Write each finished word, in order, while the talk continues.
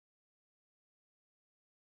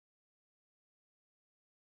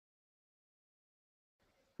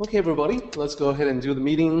Okay, everybody, let's go ahead and do the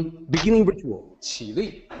meeting beginning ritual. 起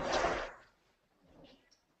立，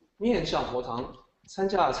面向佛堂，参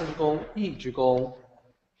加先鞠躬，一鞠躬，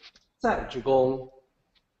再鞠躬，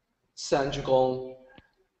三鞠躬，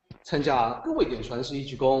参加各位点传是一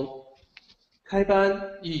鞠躬，开班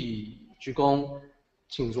一鞠躬，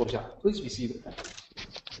请坐下。Please be seated.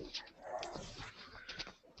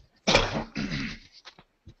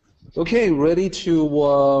 Okay, ready to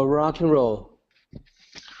rock and roll.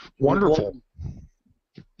 Wonderful.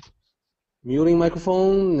 Muting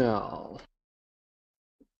microphone now.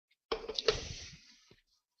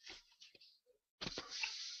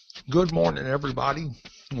 Good morning, everybody,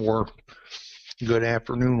 or good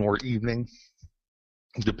afternoon or evening,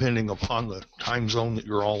 depending upon the time zone that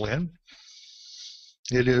you're all in.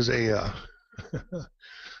 It is a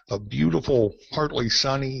beautiful, partly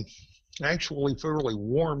sunny, actually fairly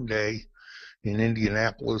warm day in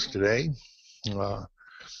Indianapolis today.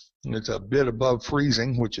 It's a bit above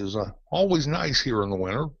freezing, which is always nice here in the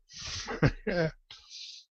winter.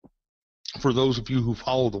 For those of you who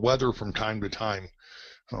follow the weather from time to time,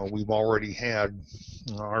 we've already had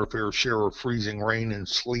our fair share of freezing rain and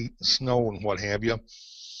sleet, snow, and what have you.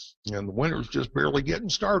 And the winter's just barely getting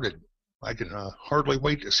started. I can hardly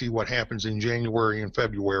wait to see what happens in January and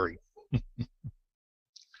February.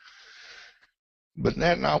 But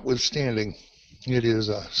that notwithstanding, it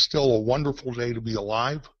is still a wonderful day to be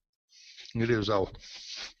alive. It is a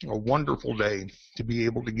wonderful day to be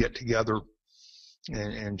able to get together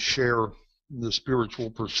and share the spiritual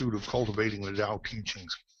pursuit of cultivating the Tao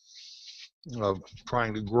teachings, of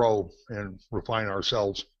trying to grow and refine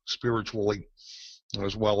ourselves spiritually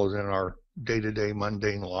as well as in our day-to-day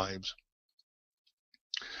mundane lives.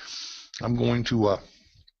 I'm going to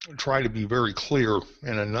try to be very clear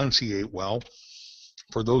and enunciate well.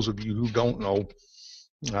 For those of you who don't know,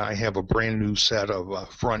 I have a brand new set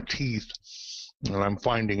of front teeth, and I'm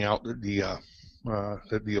finding out that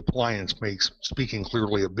the appliance makes speaking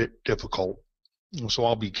clearly a bit difficult, so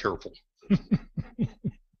I'll be careful.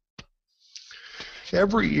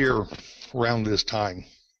 Every year around this time,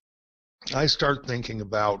 I start thinking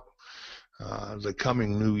about the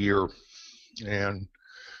coming new year and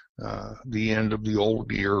the end of the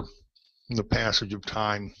old year, the passage of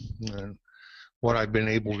time, and what I've been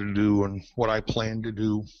able to do and what I plan to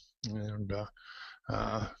do, and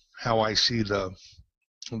how I see the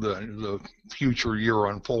future year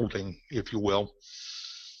unfolding, if you will.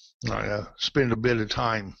 I spend a bit of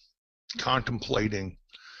time contemplating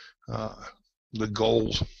the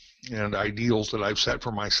goals and ideals that I've set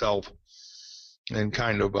for myself and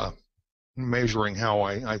kind of measuring how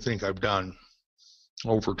I think I've done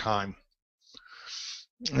over time.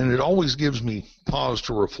 And it always gives me pause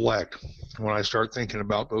to reflect when I start thinking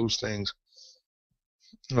about those things,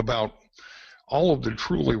 about all of the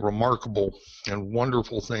truly remarkable and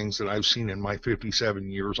wonderful things that I've seen in my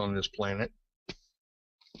 57 years on this planet.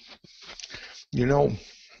 You know,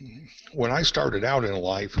 when I started out in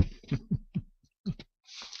life,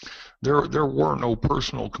 there were no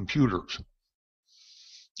personal computers.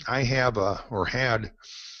 I have had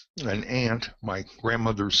an aunt, my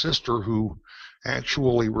grandmother's sister, who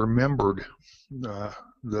actually remembered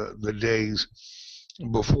the days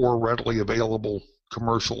before readily available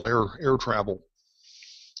commercial air travel,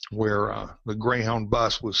 where the Greyhound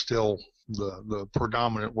bus was still the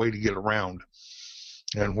predominant way to get around,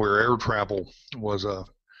 and where air travel was a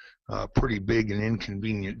pretty big and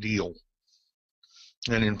inconvenient deal.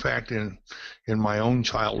 And in fact, in my own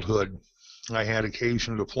childhood, I had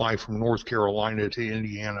occasion to fly from North Carolina to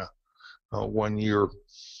Indiana one year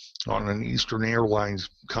on an Eastern Airlines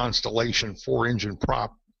Constellation 4-engine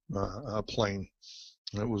prop plane.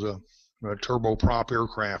 It was a turboprop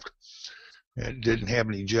aircraft. It didn't have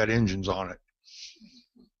any jet engines on it.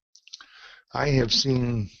 I have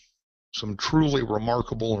seen some truly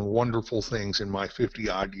remarkable and wonderful things in my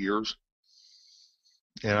 50-odd years,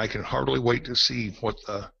 and I can hardly wait to see what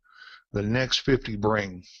the next 50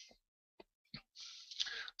 bring.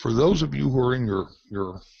 For those of you who are in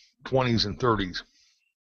your 20s and 30s,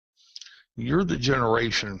 you're the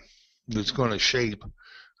generation that's going to shape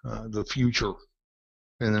the future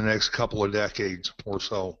in the next couple of decades or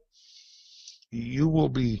so. You will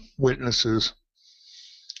be witnesses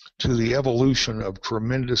to the evolution of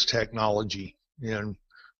tremendous technology in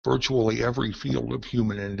virtually every field of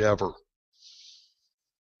human endeavor.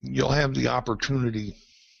 You'll have the opportunity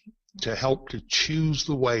to help to choose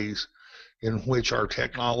the ways in which our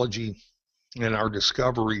technology and our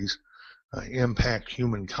discoveries impact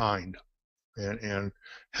humankind, and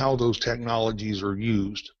how those technologies are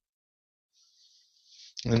used.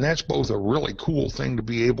 And that's both a really cool thing to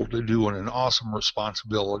be able to do and an awesome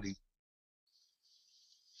responsibility.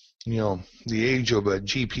 You know, the age of a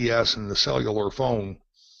GPS and the cellular phone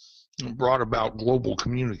brought about global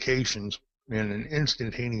communications in an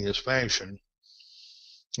instantaneous fashion,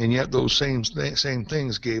 and yet those same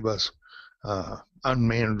things gave us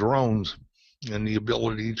unmanned drones and the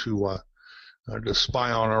ability to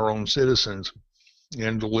spy on our own citizens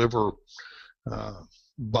and deliver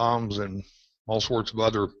bombs and all sorts of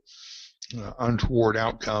other untoward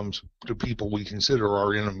outcomes to people we consider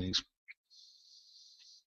our enemies.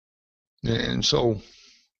 And so,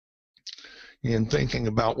 in thinking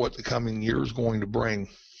about what the coming year is going to bring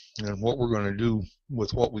and what we're going to do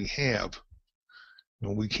with what we have, you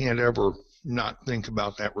know, we can't ever not think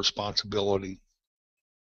about that responsibility.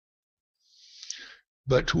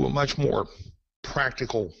 But to a much more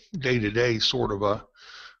practical, day-to-day sort of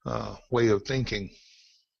a way of thinking,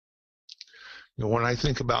 you know, when I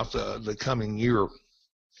think about the coming year,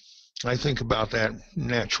 I think about that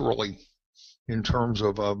naturally in terms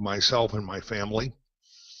of myself and my family.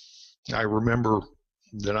 I remember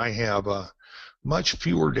that I have much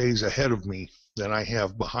fewer days ahead of me than I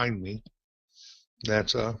have behind me.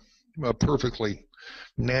 That's a perfectly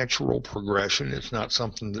natural progression. It's not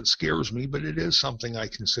something that scares me, but it is something I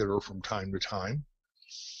consider from time to time.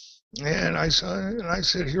 And I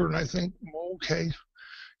sit here and I think, okay,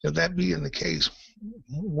 if that being the case,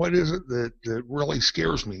 what is it that really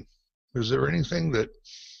scares me? Is there anything that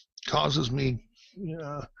causes me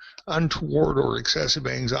untoward or excessive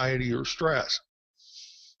anxiety or stress?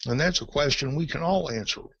 And that's a question we can all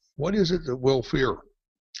answer. What is it that we'll fear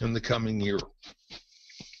in the coming year?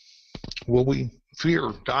 Will we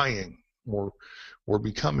fear dying or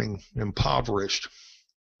becoming impoverished?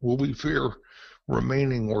 Will we fear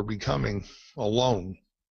remaining or becoming alone?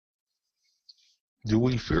 Do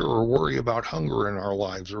we fear or worry about hunger in our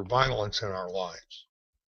lives or violence in our lives?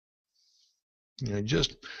 You know,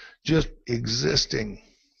 just existing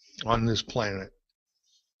on this planet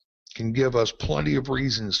can give us plenty of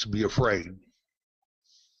reasons to be afraid,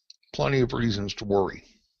 plenty of reasons to worry.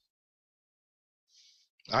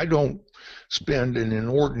 I don't spend an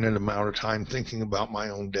inordinate amount of time thinking about my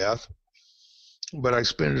own death, but I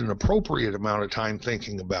spend an appropriate amount of time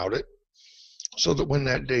thinking about it so that when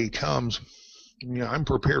that day comes, you know, I'm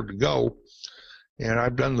prepared to go, and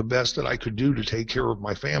I've done the best that I could do to take care of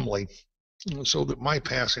my family so that my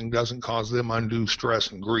passing doesn't cause them undue stress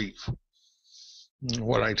and grief.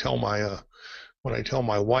 What I tell my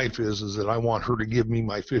wife is that I want her to give me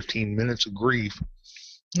my 15 minutes of grief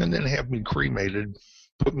and then have me cremated,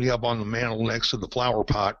 put me up on the mantle next to the flower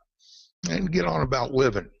pot, and get on about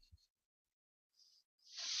living.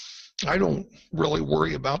 I don't really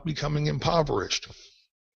worry about becoming impoverished.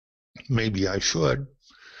 Maybe I should.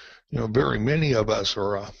 You know, very many of us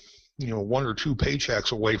are, one or two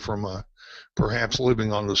paychecks away from perhaps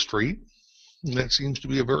living on the street. And that seems to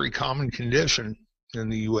be a very common condition in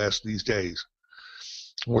the U.S. these days,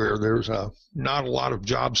 where there's not a lot of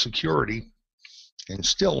job security and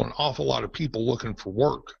still an awful lot of people looking for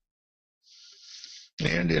work.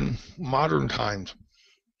 And in modern times,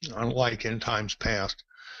 unlike in times past,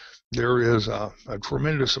 there is a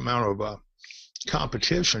tremendous amount of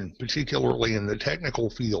competition, particularly in the technical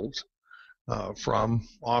fields, from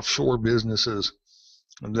offshore businesses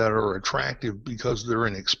that are attractive because they're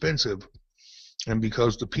inexpensive and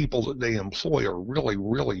because the people that they employ are really,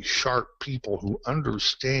 really sharp people who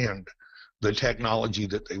understand the technology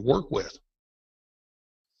that they work with.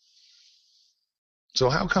 So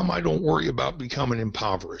how come I don't worry about becoming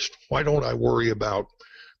impoverished? Why don't I worry about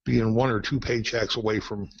being one or two paychecks away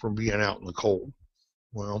from being out in the cold?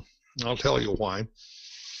 Well, I'll tell you why.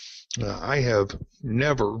 I have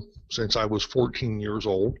never, since I was 14 years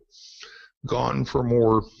old, gone for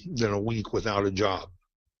more than a week without a job.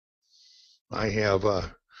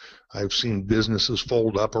 I've seen businesses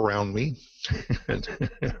fold up around me.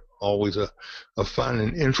 Always a fun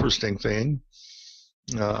and interesting thing.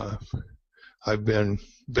 I've been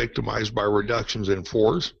victimized by reductions in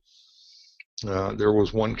force. There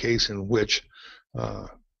was one case in which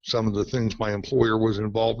some of the things my employer was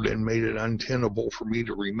involved in made it untenable for me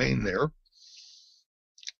to remain there.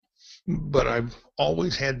 But I've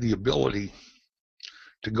always had the ability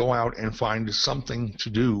to go out and find something to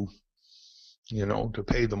do, to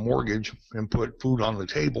pay the mortgage and put food on the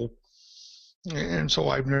table. And so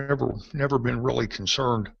I've never been really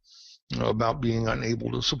concerned about being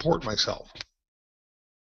unable to support myself.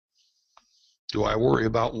 Do I worry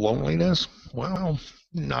about loneliness? Well,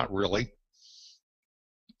 not really.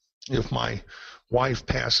 If my wife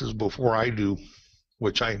passes before I do,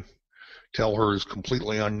 which I tell her is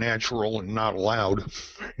completely unnatural and not allowed,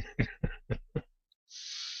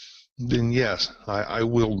 then yes, I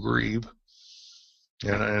will grieve,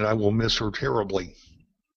 and I will miss her terribly.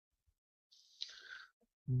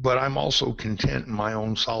 But I'm also content in my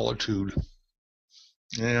own solitude,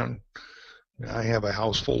 and I have a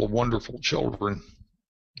house full of wonderful children,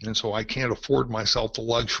 and so I can't afford myself the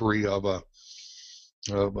luxury of a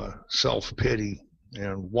self-pity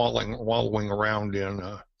and wallowing around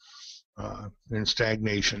in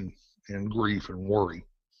stagnation and grief and worry.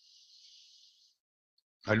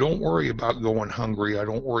 I don't worry about going hungry. I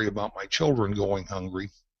don't worry about my children going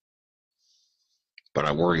hungry. But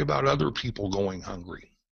I worry about other people going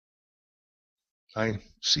hungry. I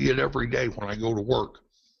see it every day when I go to work.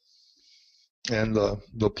 And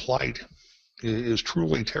the plight is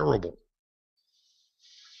truly terrible.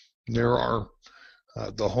 There are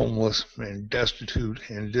the homeless and destitute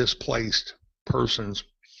and displaced persons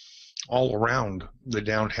all around the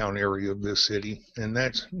downtown area of this city, and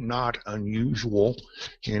that's not unusual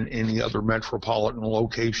in any other metropolitan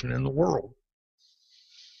location in the world.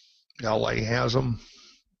 LA has them,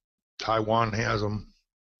 Taiwan has them,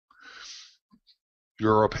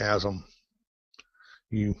 Europe has them.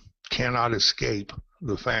 You cannot escape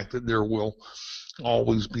the fact that there will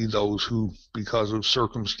always be those who, because of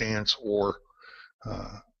circumstance or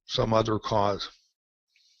some other cause,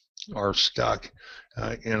 are stuck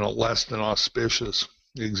in a less than auspicious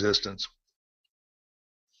existence.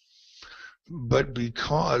 But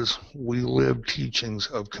because we live teachings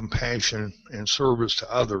of compassion and service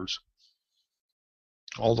to others,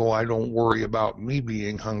 although I don't worry about me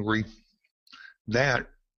being hungry, that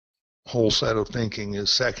whole set of thinking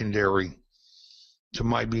is secondary to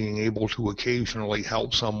my being able to occasionally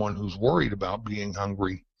help someone who's worried about being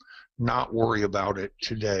hungry not worry about it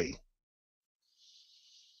today.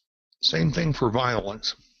 Same thing for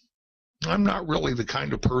violence. I'm not really the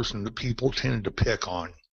kind of person that people tend to pick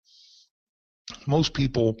on. Most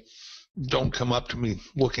people don't come up to me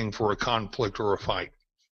looking for a conflict or a fight.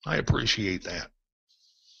 I appreciate that.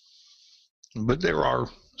 But there are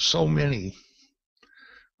so many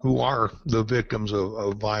who are the victims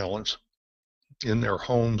of violence in their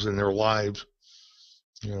homes, in their lives,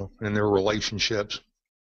 in their relationships.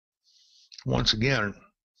 Once again,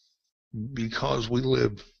 because we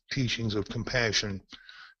live teachings of compassion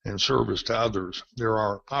and service to others, there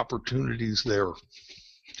are opportunities there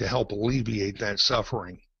to help alleviate that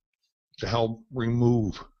suffering, to help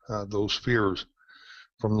remove those fears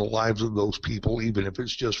from the lives of those people, even if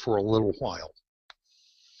it's just for a little while.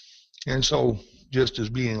 And so, just as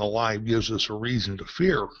being alive gives us a reason to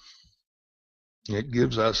fear, it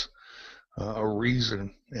gives us a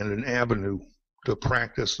reason and an avenue to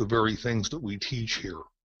practice the very things that we teach here,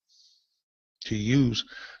 to use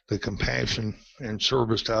the compassion and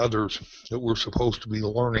service to others that we're supposed to be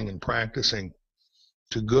learning and practicing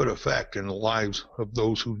to good effect in the lives of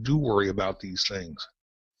those who do worry about these things.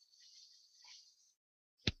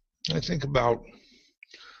 I think about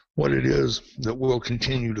what it is that we'll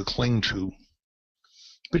continue to cling to.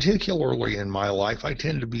 Particularly in my life, I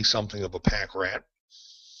tend to be something of a pack rat.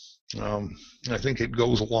 I think it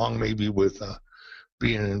goes along maybe with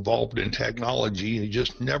being involved in technology. You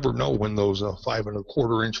just never know when those 5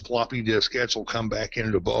 1/4 inch floppy diskettes will come back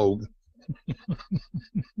into vogue.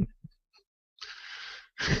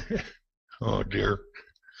 Oh dear.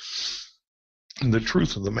 And the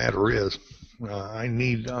truth of the matter is, I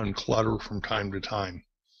need to unclutter from time to time.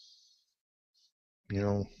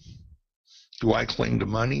 Do I cling to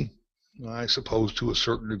money? I suppose to a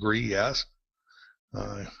certain degree, yes.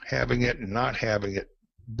 Having it and not having it,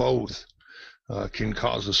 both, can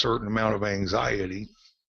cause a certain amount of anxiety.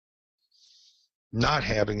 Not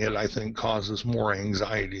having it, I think, causes more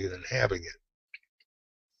anxiety than having it.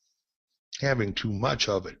 Having too much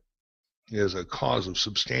of it is a cause of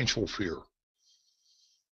substantial fear,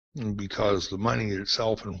 because the money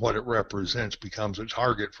itself and what it represents becomes a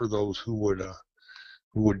target for those who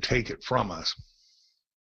would take it from us.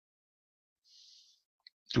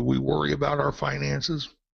 Do we worry about our finances?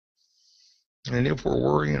 And if we're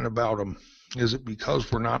worrying about them, is it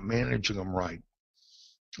because we're not managing them right?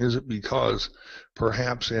 Is it because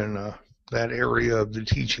perhaps in that area of the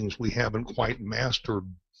teachings we haven't quite mastered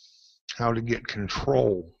how to get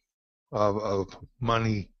control of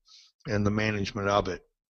money and the management of it,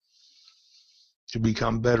 to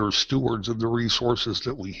become better stewards of the resources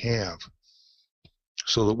that we have,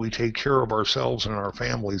 so that we take care of ourselves and our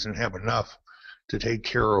families and have enough to take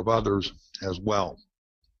care of others as well?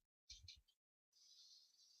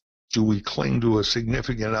 Do we cling to a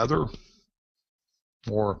significant other,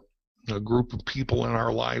 or a group of people in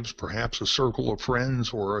our lives, perhaps a circle of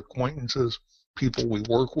friends or acquaintances, people we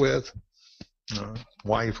work with, a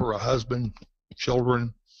wife or a husband,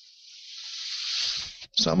 children.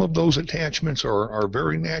 Some of those attachments are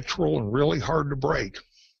very natural and really hard to break,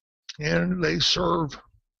 and they serve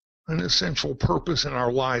an essential purpose in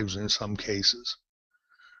our lives in some cases.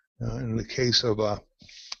 In the case of a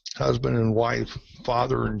husband and wife,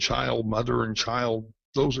 father and child, mother and child,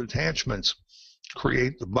 those attachments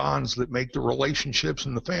create the bonds that make the relationships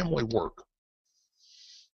in the family work.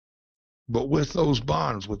 But with those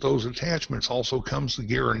bonds, with those attachments, also comes the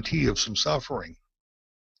guarantee of some suffering.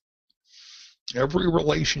 Every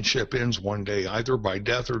relationship ends one day, either by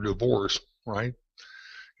death or divorce, right?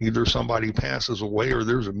 Either somebody passes away or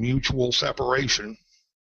there's a mutual separation.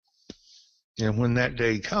 And when that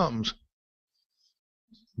day comes,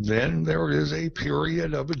 then there is a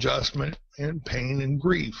period of adjustment and pain and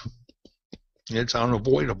grief. It's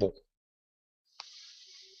unavoidable.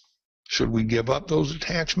 Should we give up those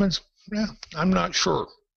attachments? Yeah, I'm not sure.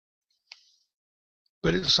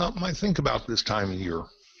 But it's something I think about this time of year.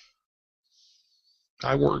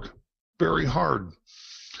 I work very hard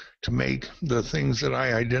to make the things that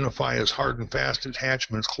I identify as hard and fast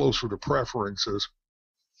attachments closer to preferences.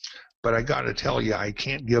 But I got to tell you, I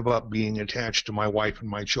can't give up being attached to my wife and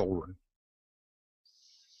my children.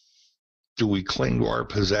 Do we cling to our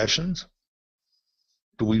possessions?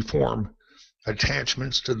 Do we form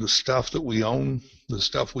attachments to the stuff that we own, the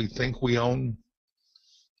stuff we think we own,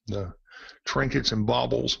 the trinkets and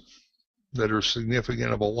baubles that are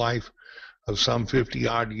significant of a life of some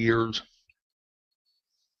 50-odd years?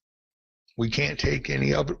 We can't take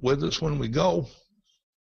any of it with us when we go,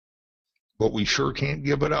 but we sure can't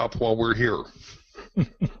give it up while we're here.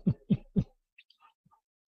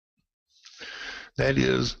 That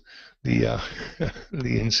is the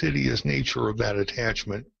insidious nature of that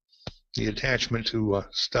attachment, the attachment to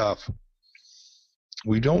stuff.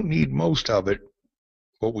 We don't need most of it,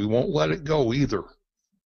 but we won't let it go either.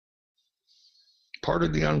 Part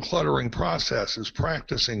of the uncluttering process is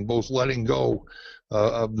practicing both letting go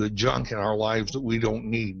of the junk in our lives that we don't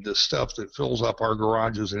need, the stuff that fills up our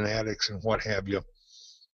garages and attics and what have you.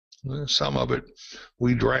 Some of it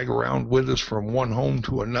we drag around with us from one home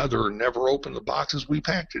to another and never open the boxes we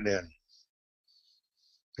packed it in.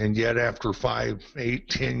 And yet after 5, 8,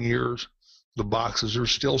 10 years, the boxes are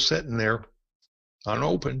still sitting there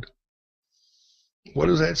unopened. What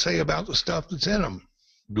does that say about the stuff that's in them?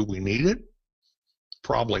 Do we need it?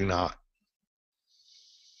 Probably not.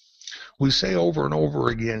 We say over and over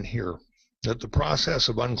again here that the process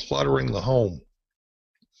of uncluttering the home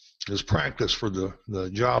is practice for the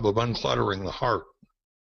job of uncluttering the heart.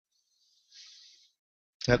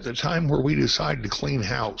 At the time where we decide to clean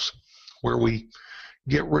house, where we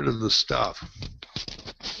get rid of the stuff,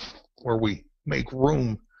 where we make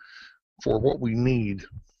room for what we need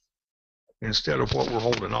instead of what we're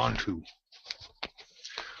holding on to,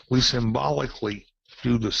 we symbolically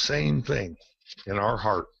do the same thing in our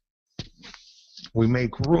heart. We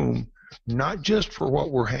make room not just for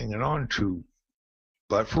what we're hanging on to,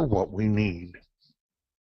 but for what we need.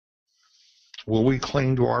 Will we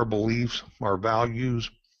cling to our beliefs, our values,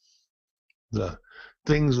 the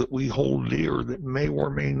things that we hold dear that may or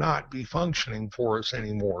may not be functioning for us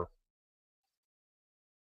anymore?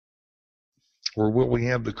 Or will we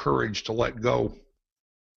have the courage to let go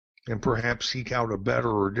and perhaps seek out a better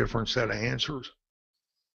or different set of answers,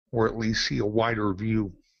 or at least see a wider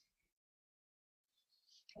view?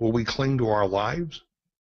 Will we cling to our lives,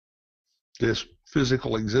 this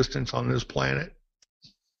physical existence on this planet?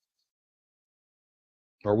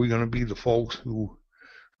 Are we going to be the folks who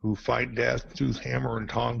fight death tooth, hammer, and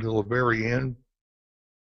tongue till the very end?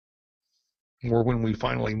 Or when we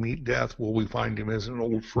finally meet death, will we find him as an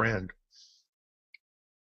old friend,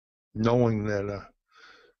 knowing that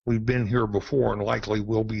we've been here before and likely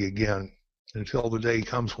will be again, until the day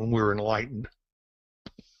comes when we're enlightened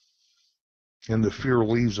and the fear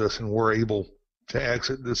leaves us and we're able to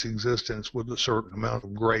exit this existence with a certain amount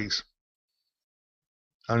of grace,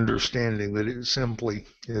 understanding that it simply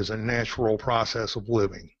is a natural process of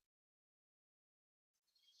living.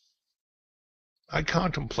 I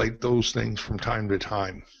contemplate those things from time to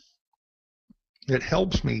time. It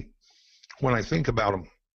helps me, when I think about them,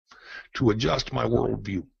 to adjust my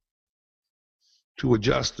worldview, to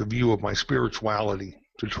adjust the view of my spirituality,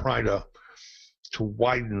 to try to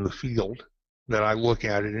widen the field that I look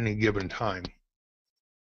at any given time.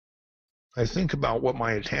 I think about what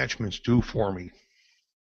my attachments do for me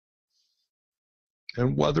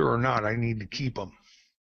and whether or not I need to keep them.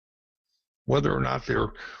 whether or not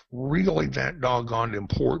they're really that doggone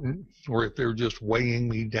important, or if they're just weighing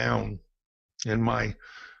me down in my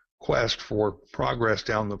quest for progress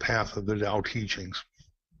down the path of the Tao teachings.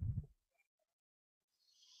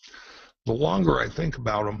 The longer I think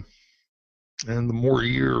about them, and the more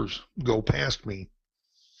years go past me,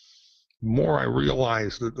 the more I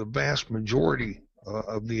realize that the vast majority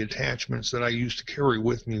of the attachments that I used to carry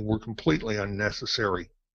with me were completely unnecessary.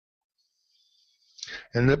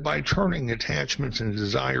 And that by turning attachments and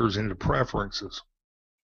desires into preferences,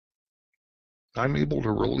 I'm able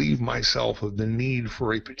to relieve myself of the need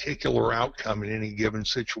for a particular outcome in any given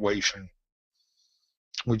situation,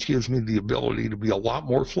 which gives me the ability to be a lot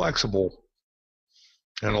more flexible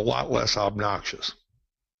and a lot less obnoxious.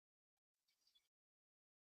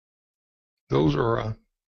 Those are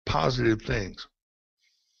positive things.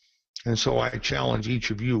 And so I challenge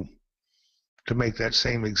each of you to make that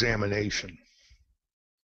same examination.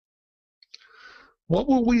 What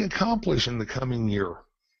will we accomplish in the coming year?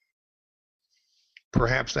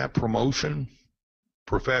 Perhaps that promotion,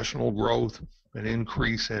 professional growth, an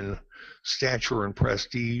increase in stature and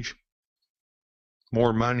prestige,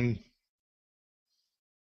 more money,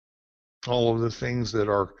 all of the things that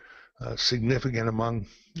are significant among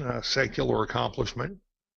secular accomplishment.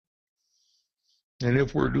 And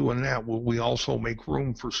if we're doing that, will we also make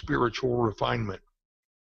room for spiritual refinement,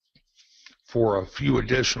 for a few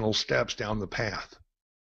additional steps down the path?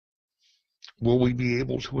 Will we be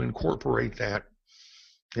able to incorporate that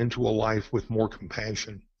into a life with more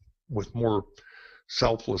compassion, with more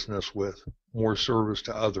selflessness, with more service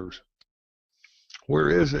to others? Where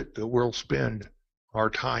is it that we'll spend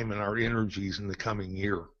our time and our energies in the coming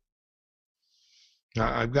year?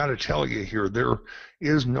 Now, I've got to tell you here, there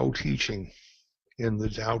is no teaching in the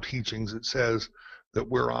Tao teachings that says that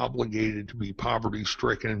we're obligated to be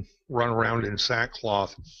poverty-stricken, run around in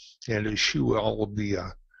sackcloth, and eschew all of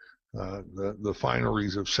the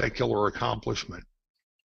fineries of secular accomplishment.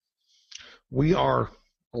 We are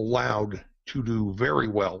allowed to do very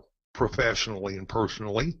well professionally and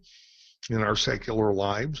personally in our secular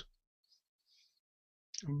lives,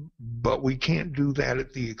 but we can't do that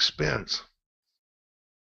at the expense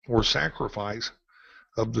or sacrifice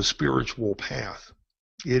of the spiritual path.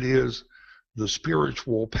 It is the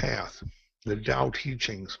spiritual path, the Tao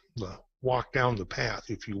teachings, the walk down the path,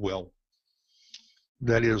 if you will,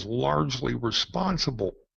 that is largely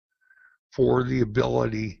responsible for the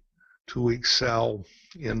ability to excel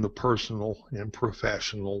in the personal and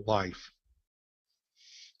professional life.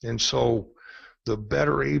 And so the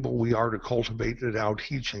better able we are to cultivate the Tao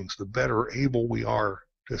teachings, the better able we are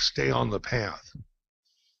to stay on the path,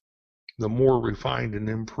 the more refined and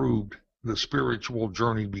improved the spiritual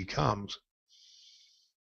journey becomes.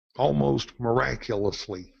 Almost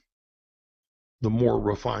miraculously, the more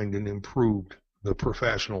refined and improved the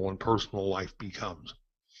professional and personal life becomes.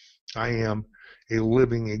 I am a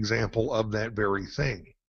living example of that very thing.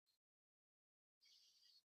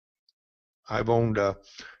 I've owned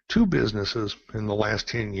 2 businesses in the last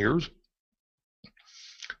 10 years.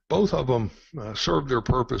 Both of them served their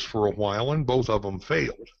purpose for a while, and both of them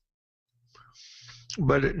failed.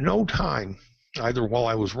 But at no time, either while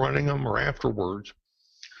I was running them or afterwards,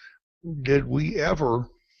 did we ever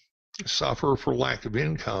suffer for lack of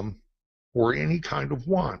income or any kind of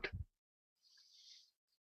want.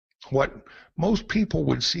 What most people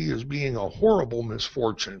would see as being a horrible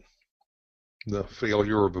misfortune, the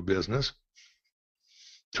failure of a business,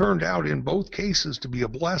 turned out in both cases to be a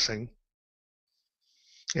blessing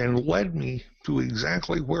and led me to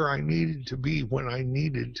exactly where I needed to be when I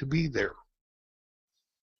needed to be there.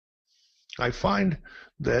 I find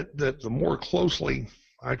that the more closely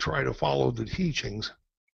I try to follow the teachings,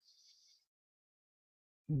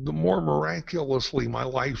 the more miraculously my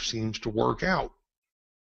life seems to work out.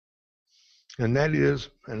 And that is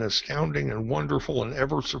an astounding and wonderful and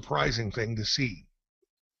ever surprising thing to see.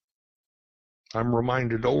 I'm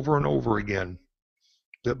reminded over and over again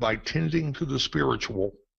that by tending to the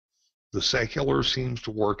spiritual, the secular seems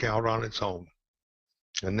to work out on its own.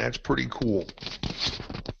 And that's pretty cool.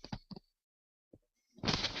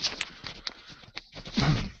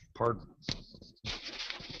 Pardon.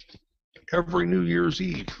 Every New Year's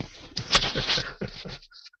Eve,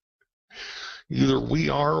 either we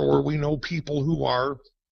are or we know people who are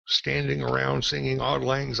standing around singing Auld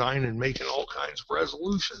Lang Syne and making all kinds of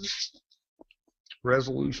resolutions.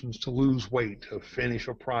 Resolutions to lose weight, to finish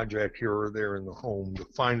a project here or there in the home, to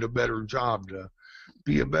find a better job, to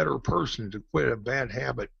be a better person, to quit a bad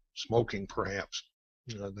habit, smoking perhaps.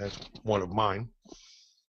 That's one of mine.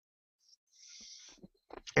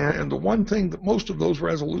 And the one thing that most of those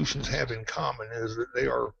resolutions have in common is that they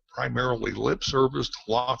are primarily lip service to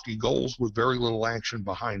lofty goals with very little action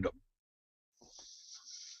behind them.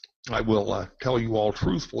 I will tell you all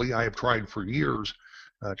truthfully, I have tried for years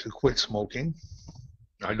to quit smoking.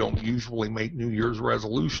 I don't usually make New Year's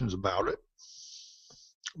resolutions about it,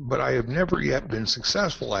 but I have never yet been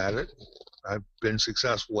successful at it. I've been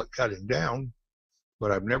successful at cutting down,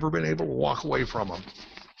 but I've never been able to walk away from them.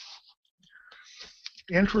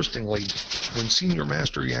 Interestingly, when Senior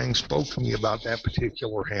Master Yang spoke to me about that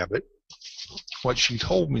particular habit, what she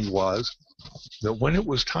told me was that when it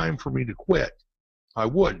was time for me to quit, I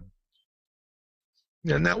would.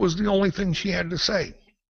 And that was the only thing she had to say.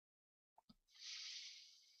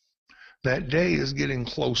 That day is getting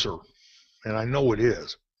closer, and I know it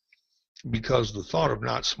is, because the thought of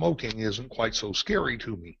not smoking isn't quite so scary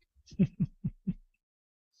to me.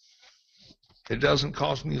 It doesn't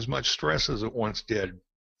cause me as much stress as it once did.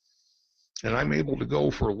 And I'm able to go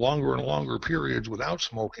for longer and longer periods without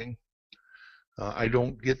smoking. I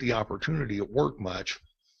don't get the opportunity at work much.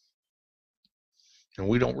 And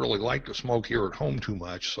we don't really like to smoke here at home too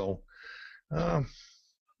much, so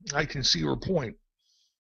I can see her point.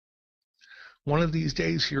 One of these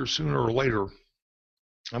days here, sooner or later,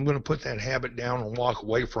 I'm going to put that habit down and walk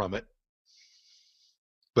away from it.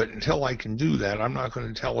 But until I can do that, I'm not going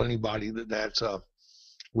to tell anybody that that's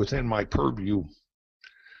within my purview,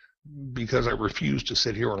 because I refuse to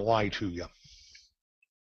sit here and lie to you.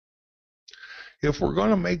 If we're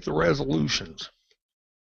going to make the resolutions,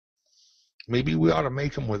 maybe we ought to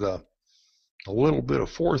make them with a little bit of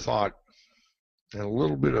forethought and a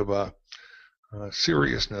little bit of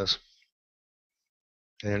seriousness,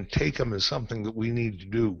 and take them as something that we need to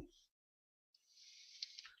do.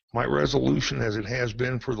 My resolution, as it has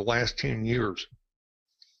been for the last 10 years,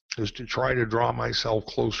 is to try to draw myself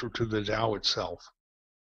closer to the Tao itself.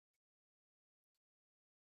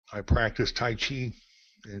 I practice Tai Chi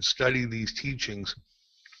and study these teachings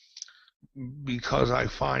because I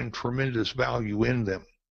find tremendous value in them.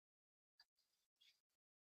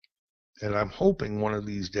 And I'm hoping one of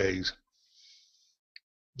these days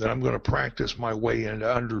that I'm going to practice my way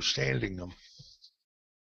into understanding them.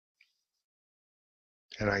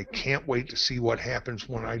 And I can't wait to see what happens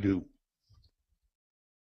when I do.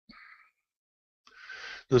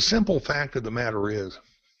 The simple fact of the matter is,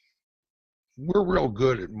 we're real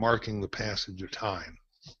good at marking the passage of time.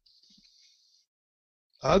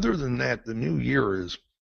 Other than that, the new year is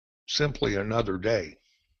simply another day.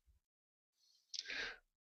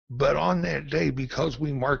 But on that day, because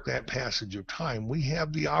we mark that passage of time, we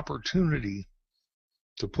have the opportunity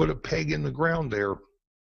to put a peg in the ground there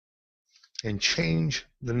and change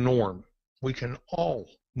the norm. We can all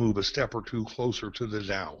move a step or two closer to the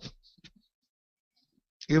Tao.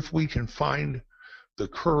 If we can find the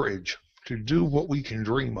courage to do what we can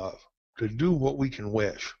dream of, to do what we can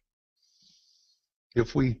wish.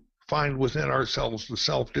 If we find within ourselves the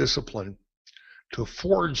self-discipline to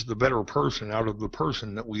forge the better person out of the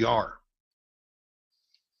person that we are.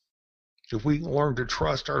 If we can learn to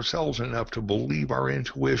trust ourselves enough to believe our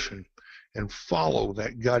intuition and follow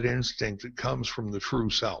that gut instinct that comes from the true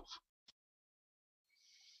self.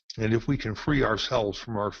 And if we can free ourselves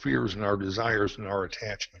from our fears and our desires and our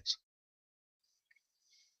attachments.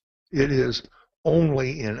 It is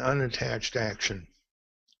only in unattached action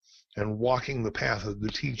and walking the path of the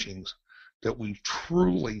teachings that we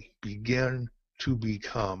truly begin to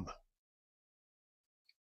become.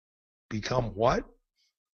 Become what?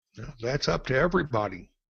 That's up to everybody.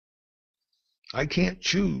 I can't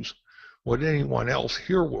choose what anyone else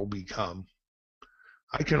here will become.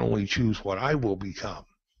 I can only choose what I will become.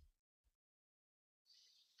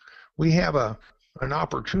 We have an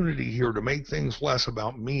opportunity here to make things less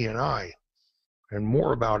about me and I, and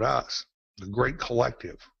more about us, the great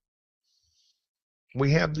collective.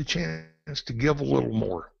 We have the chance to give a little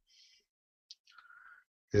more.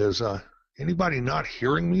 Is anybody not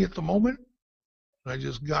hearing me at the moment? I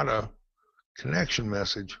just got a connection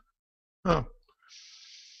message. Huh.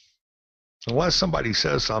 Unless somebody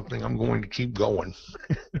says something, I'm going to keep going.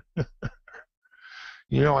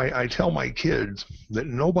 You know, I tell my kids that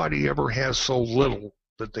nobody ever has so little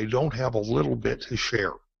that they don't have a little bit to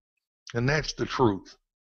share. And that's the truth.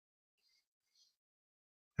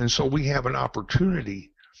 And so we have an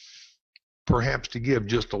opportunity, perhaps, to give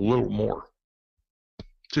just a little more,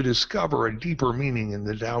 to discover a deeper meaning in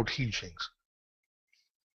the Tao teachings.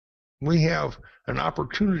 We have an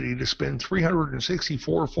opportunity to spend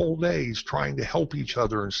 364 full days trying to help each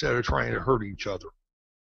other instead of trying to hurt each other,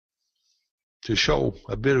 to show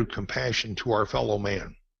a bit of compassion to our fellow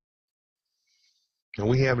man. And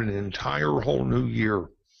we have an entire whole new year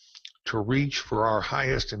to reach for our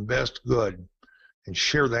highest and best good and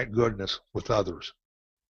share that goodness with others.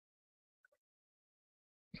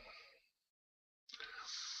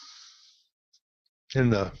 In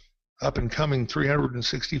the up and coming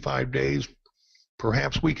 365 days,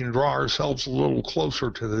 perhaps we can draw ourselves a little closer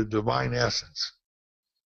to the divine essence.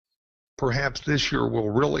 Perhaps this year we'll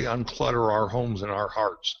really unclutter our homes and our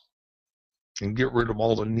hearts and get rid of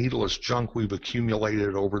all the needless junk we've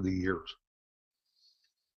accumulated over the years.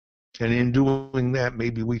 And in doing that,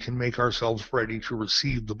 maybe we can make ourselves ready to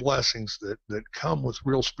receive the blessings that come with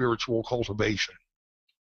real spiritual cultivation.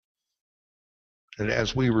 And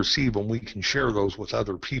as we receive them, we can share those with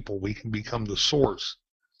other people. We can become the source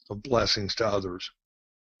of blessings to others.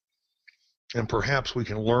 And perhaps we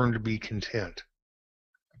can learn to be content.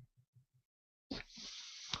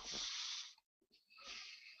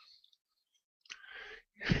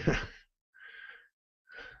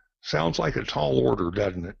 Sounds like a tall order,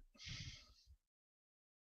 doesn't it?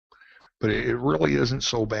 But it really isn't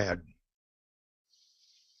so bad.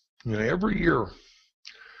 You know, every year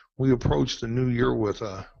we approach the new year with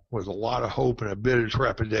a lot of hope and a bit of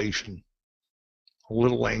trepidation, a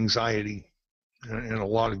little anxiety, and a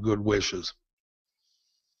lot of good wishes.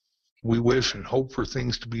 We wish and hope for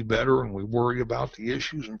things to be better, and we worry about the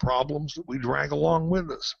issues and problems that we drag along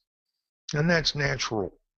with us. And that's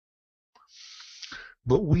natural.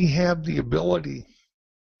 But we have the ability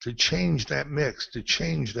to change that mix, to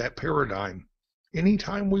change that paradigm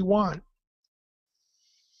anytime we want.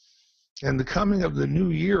 And the coming of the new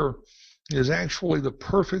year is actually the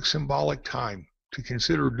perfect symbolic time to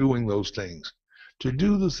consider doing those things, to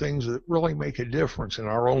do the things that really make a difference in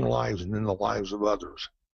our own lives and in the lives of others.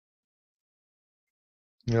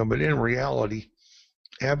 You know, but in reality,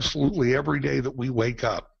 absolutely every day that we wake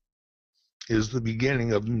up is the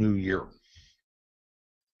beginning of the new year.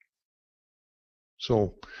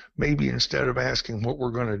 So maybe instead of asking what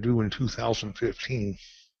we're going to do in 2015,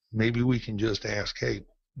 maybe we can just ask, hey,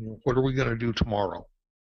 what are we going to do tomorrow?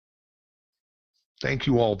 Thank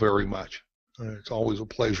you all very much. It's always a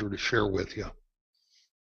pleasure to share with you.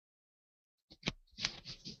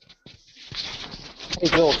 Hey,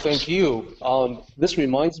 Bill, thank you. This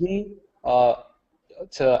reminds me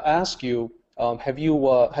to ask you, have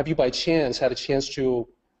you by chance had a chance to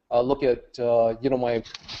look at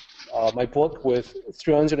my book with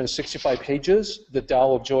 365 pages, The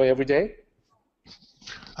Tao of Joy Every Day?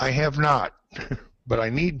 I have not, but I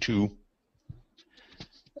need to.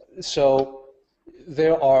 So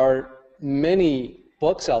there are many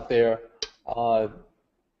books out there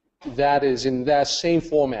that is in that same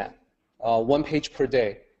format, 1 page per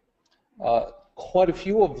day. Quite a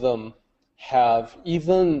few of them have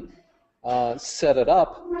even set it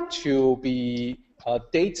up to be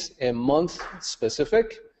date and month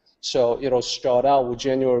specific. So it'll start out with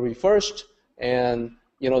January 1st, and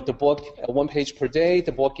the book, 1 page per day,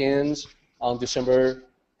 the book ends on December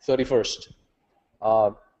 31st.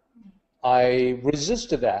 I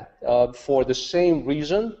resisted that for the same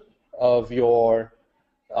reason of your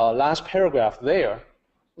last paragraph there.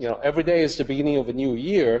 Every day is the beginning of a new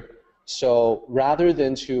year, so rather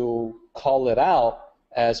than to call it out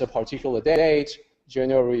as a particular date,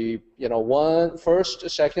 January 1st,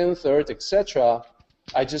 2nd, 3rd, etc.,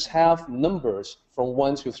 I just have numbers from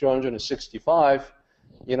 1 to 365,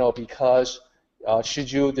 because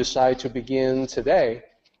should you decide to begin today,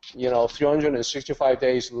 365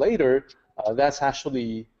 days later, that's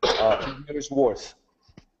actually a year's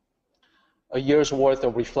worth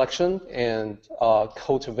of reflection and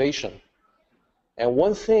cultivation. And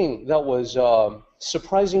one thing that was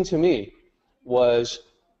surprising to me was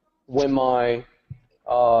when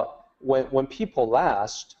when people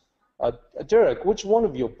asked, Derek, which one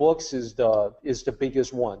of your books is the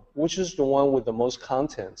biggest one? Which is the one with the most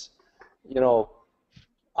contents?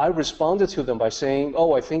 I responded to them by saying,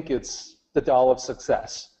 oh, I think it's The Tao of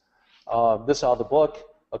Success. This other book,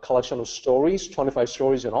 a collection of stories, 25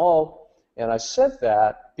 stories in all, and I said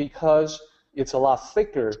that because it's a lot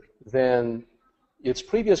thicker than its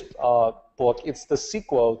previous book. It's the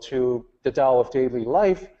sequel to The Tao of Daily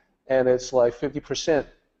Life, and it's like 50%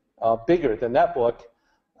 bigger than that book.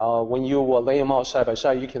 When you lay them out side by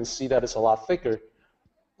side, you can see that it's a lot thicker.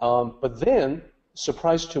 But then,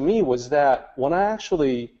 surprise to me was that when I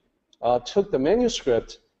actually took the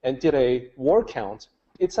manuscript and did a word count,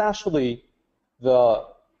 it's actually the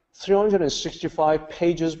 365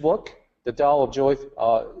 pages book, The Tao of Joy.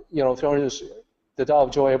 The Tao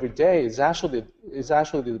of Joy Every Day is actually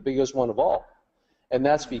the biggest one of all, and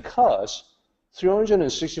that's because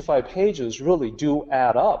 365 pages really do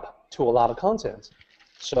add up to a lot of content.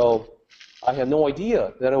 So I had no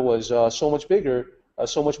idea that it was so much bigger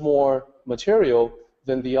so much more material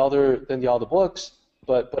than the other books,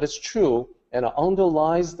 but it's true, and it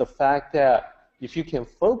underlies the fact that if you can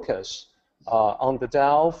focus on the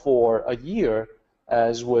Tao for a year,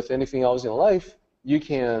 as with anything else in life, you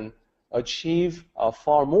can achieve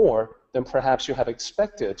far more than perhaps you had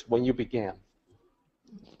expected when you began.